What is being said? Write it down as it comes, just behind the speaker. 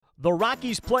The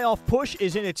Rockies' playoff push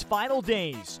is in its final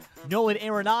days. Nolan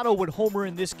Arenado would homer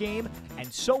in this game,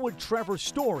 and so would Trevor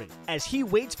Story, as he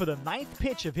waits for the ninth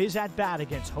pitch of his at-bat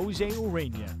against Jose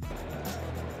Urena.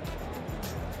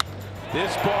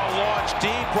 This ball launched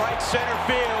deep right center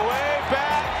field, way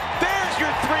back. There's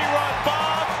your three-run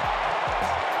bomb.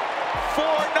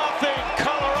 4-0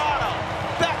 Colorado.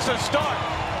 That's a start.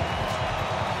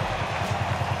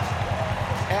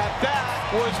 And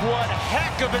that was one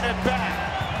heck of an at-bat.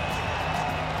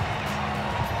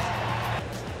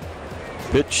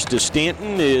 Pitch to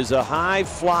Stanton is a high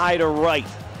fly to right,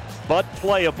 but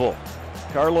playable.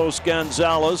 Carlos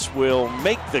Gonzalez will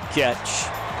make the catch.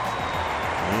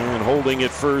 And holding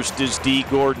it first is D.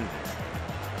 Gordon.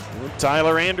 And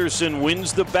Tyler Anderson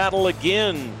wins the battle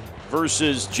again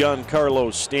versus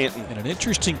Giancarlo Stanton. And an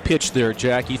interesting pitch there,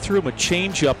 Jack. He threw him a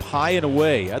changeup high and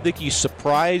away. I think he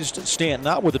surprised Stanton,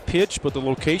 not with the pitch, but the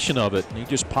location of it. And he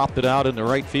just popped it out in the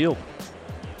right field.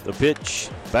 The pitch,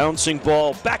 bouncing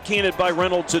ball, backhanded by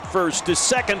Reynolds at first to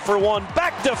second for one,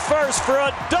 back to first for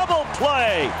a double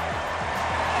play.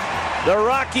 The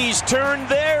Rockies turn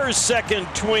their second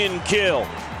twin kill.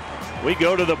 We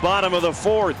go to the bottom of the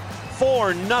fourth.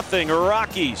 4-0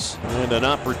 Rockies. And an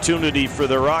opportunity for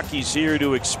the Rockies here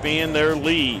to expand their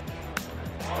lead.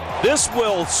 This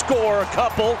will score a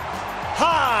couple.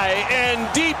 High and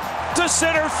deep to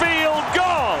center field.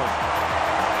 Gone.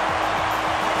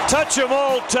 Touch 'em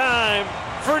all time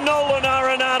for Nolan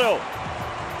Arenado.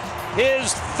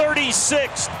 His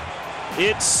 36th.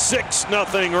 It's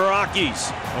 6-0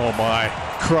 Rockies. Oh my,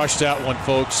 crushed that one,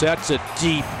 folks. That's a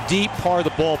deep, deep part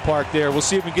of the ballpark there. We'll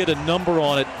see if we can get a number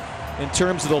on it in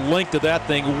terms of the length of that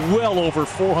thing. Well over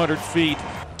 400 feet.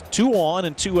 2 on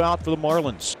and 2 out for the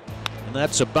Marlins. And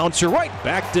that's a bouncer right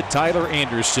back to Tyler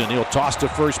Anderson. He'll toss to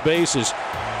first base as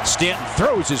Stanton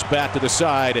throws his bat to the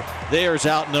side. There's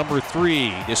out number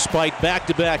 3. Despite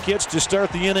back-to-back hits to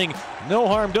start the inning, no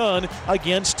harm done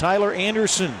against Tyler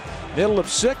Anderson. Middle of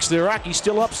 6, the Rockies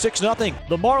still up 6-0.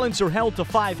 The Marlins are held to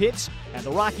 5 hits, and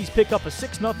the Rockies pick up a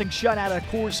 6-0 shutout at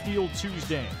Coors Field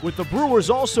Tuesday. With the Brewers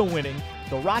also winning,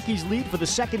 the Rockies' lead for the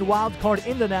second wild card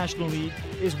in the National League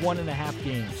is 1.5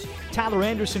 games. Tyler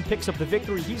Anderson picks up the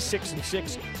victory. He's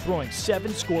 6-6, throwing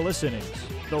 7 scoreless innings.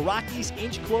 The Rockies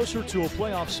inch closer to a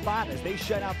playoff spot as they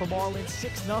shut out the Marlins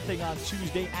 6-0 on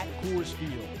Tuesday at Coors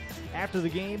Field. After the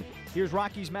game, here's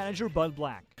Rockies manager Bud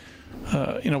Black.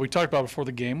 We talked about before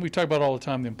the game. We talk about all the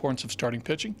time the importance of starting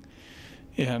pitching,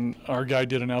 and our guy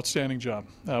did an outstanding job.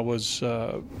 Was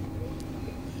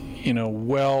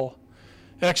well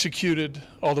executed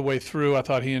all the way through. I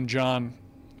thought he and John,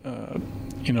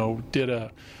 did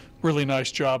a really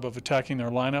nice job of attacking their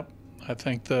lineup. I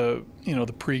think the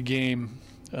pregame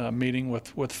meeting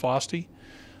with Fosty.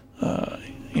 I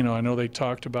know they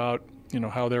talked about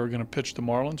how they were going to pitch the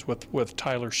Marlins with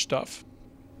Tyler stuff.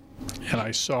 And I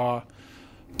saw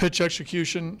pitch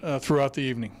execution throughout the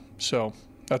evening. So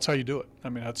that's how you do it. I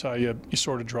mean, that's how you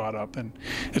sort of draw it up. And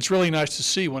it's really nice to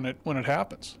see when it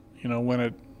happens.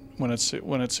 When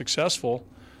it's successful.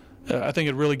 I think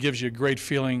it really gives you a great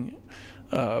feeling.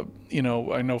 I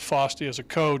know Fosty as a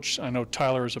coach. I know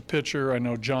Tyler as a pitcher. I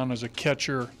know John as a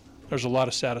catcher. There's a lot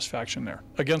of satisfaction there.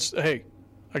 Against that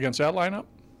lineup,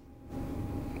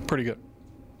 pretty good.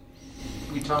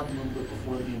 We talked a little bit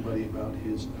before the game, buddy, about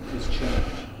his change,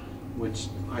 which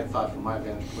I thought, from my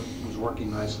vantage point, was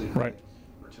working nicely right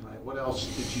for tonight. What else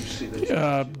did you see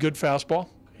that? Good fastball.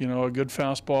 A good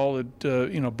fastball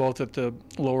that both at the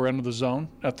lower end of the zone,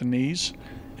 at the knees,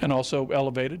 and also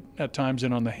elevated at times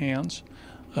in on the hands.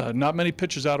 Not many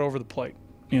pitches out over the plate.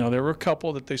 There were a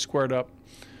couple that they squared up.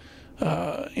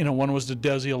 One was the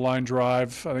Desi, a line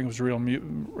drive. I think it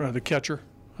was the catcher.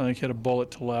 I think hit a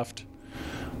bullet to left.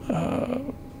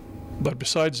 But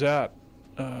besides that,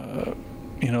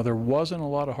 there wasn't a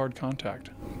lot of hard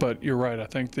contact. But you're right. I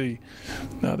think the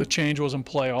change was in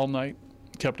play all night,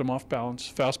 kept him off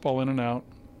balance. Fastball in and out.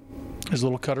 His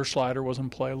little cutter slider was in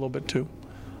play a little bit too.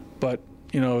 But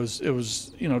it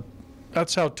was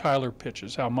that's how Tyler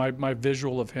pitches. How my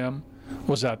visual of him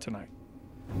was that tonight.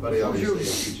 Buddy, obviously a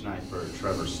huge night for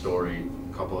Trevor Story.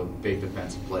 A couple of big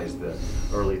defensive plays, the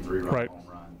early 3-run home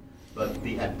run, but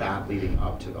the at-bat leading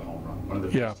up to the home run, one of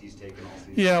the best he's taken all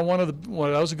season. Yeah,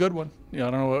 that was a good one. I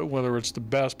don't know whether it's the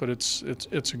best, but it's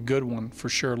a good one for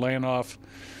sure. Laying off,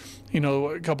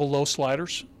 a couple low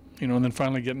sliders, and then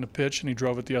finally getting the pitch, and he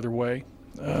drove it the other way.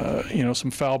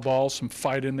 Some foul balls, some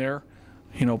fight in there.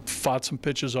 Fought some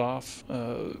pitches off,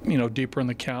 deeper in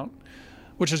the count,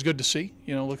 which is good to see.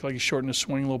 Looked like he shortened his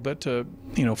swing a little bit to,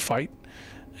 fight.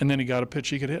 And then he got a pitch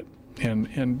he could hit.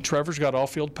 And Trevor's got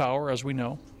all-field power, as we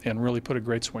know, and really put a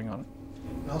great swing on it.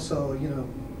 Also,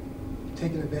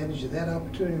 taking advantage of that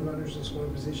opportunity, runners in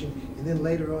scoring position, and then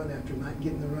later on, after not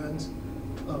getting the runs,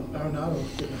 Arenado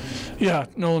getting the runs. Yeah,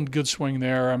 Nolan, good swing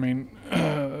there. I mean,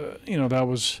 that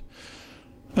was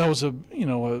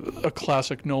a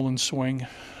classic Nolan swing,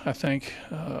 I think,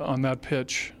 on that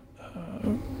pitch.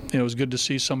 It was good to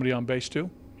see somebody on base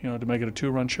too, to make it a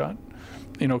 2-run shot.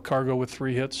 Cargo with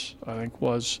 3 hits, I think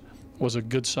was a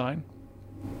good sign.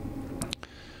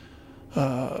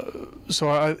 So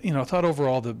I thought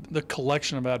overall the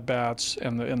collection of at bats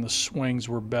and the swings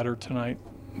were better tonight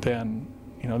than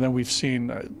we've seen.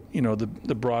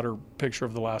 The broader picture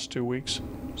of the last 2 weeks.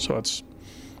 So it's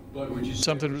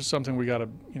something we got to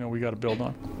build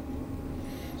on.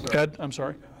 Sorry. Ed, I'm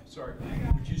sorry. Sorry.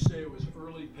 Would you say it was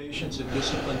early patience and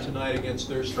discipline tonight against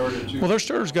their starter too? Well, their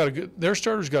starter's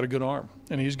got a good arm,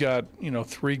 and he's got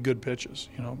 3 good pitches.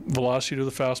 Velocity to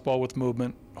the fastball with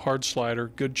movement, hard slider,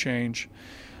 good change.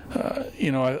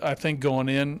 I think going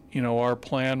in, our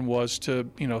plan was to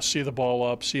see the ball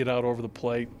up, see it out over the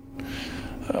plate.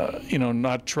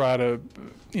 Not try to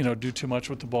do too much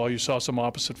with the ball. You saw some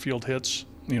opposite field hits,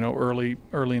 early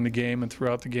in the game and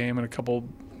throughout the game, and a couple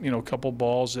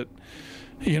balls that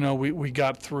we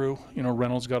got through.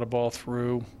 Reynolds got a ball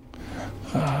through.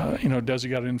 Desi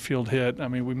got an infield hit. I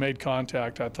mean, we made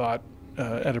contact, I thought,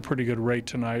 at a pretty good rate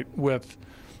tonight with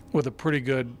a pretty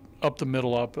good up the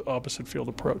middle, opposite field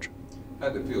approach.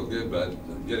 Had to feel good, but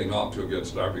getting off to a good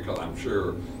start, because I'm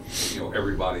sure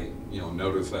everybody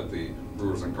noticed that the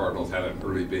Brewers and Cardinals had an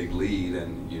early big lead,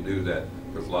 and you knew that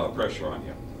there's a lot of pressure on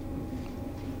you.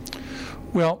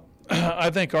 Well,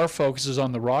 I think our focus is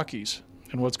on the Rockies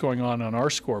and what's going on our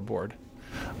scoreboard.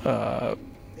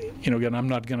 Again, I'm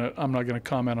not gonna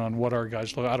comment on what our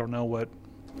guys look. I don't know what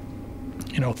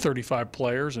 35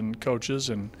 players and coaches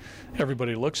and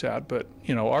everybody looks at, but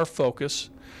our focus,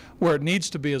 where it needs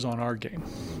to be, is on our game,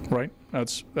 right?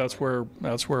 That's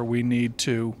where we need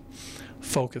to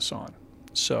focus on.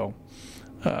 So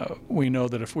we know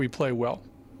that if we play well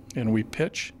and we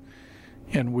pitch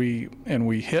and we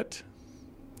hit,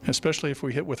 especially if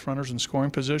we hit with runners in scoring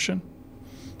position,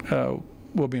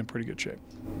 we'll be in pretty good shape.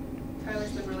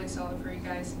 Tyler's been really solid for you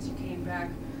guys since he came back.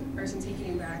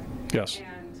 Yes.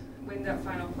 And when that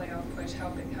final playoff push,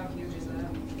 how huge is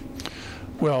that?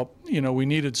 Well, we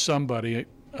needed somebody,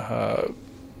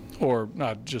 or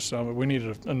not just somebody, we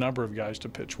needed a number of guys to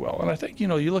pitch well. And I think, you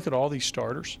look at all these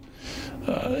starters,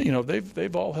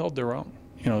 they've all held their own.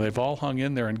 They've all hung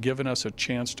in there and given us a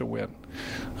chance to win.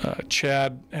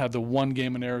 Chad had the 1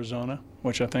 game in Arizona,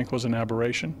 which I think was an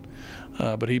aberration,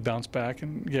 but he bounced back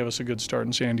and gave us a good start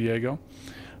in San Diego.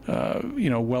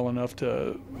 Well enough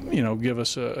to, give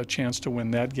us a chance to win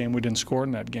that game. We didn't score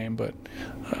in that game, but,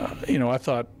 I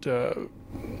thought, in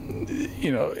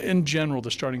general, the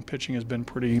starting pitching has been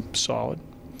pretty solid.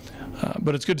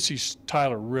 But it's good to see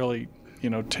Tyler really,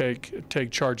 take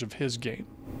charge of his game.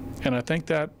 And I think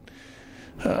that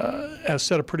has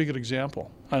set a pretty good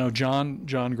example. I know John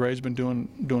Gray's been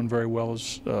doing very well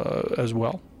as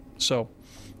well. So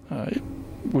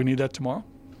we need that tomorrow,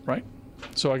 right?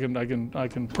 So I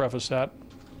can preface that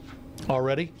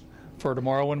already for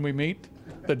tomorrow when we meet,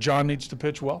 that John needs to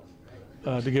pitch well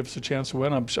to give us a chance to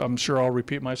win. I'm sure I'll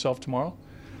repeat myself tomorrow,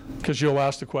 because you'll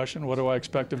ask the question, what do I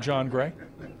expect of John Gray,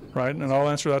 right? And I'll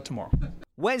answer that tomorrow.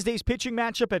 Wednesday's pitching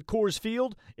matchup at Coors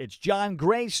Field, it's John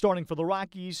Gray starting for the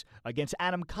Rockies against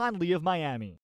Adam Conley of Miami.